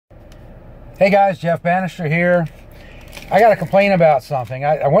Hey guys, Jeff Bannister here. I got to complain about something.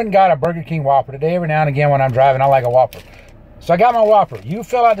 I went and got a Burger King Whopper today. Every now and again when I'm driving, I like a Whopper. So I got my Whopper. You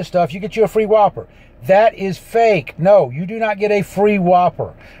fill out the stuff, you get you a free Whopper. That is fake. No, you do not get a free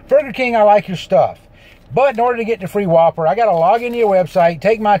Whopper. Burger King, I like your stuff. But in order to get the free Whopper, I got to log into your website,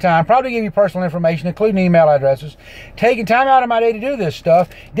 take my time, probably give you personal information, including email addresses, taking time out of my day to do this stuff.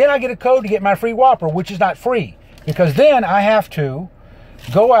 Then I get a code to get my free Whopper, which is not free. Because then I have to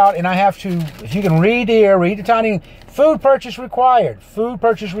go out and I have to, if you can read here, read the tiny, food purchase required. Food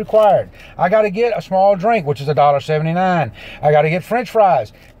purchase required. I got to get a small drink, which is $1.79. I got to get French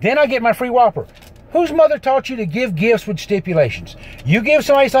fries. Then I get my free Whopper. Whose mother taught you to give gifts with stipulations? You give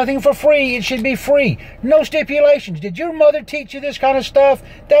somebody something for free, it should be free. No stipulations. Did your mother teach you this kind of stuff?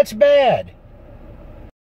 That's bad.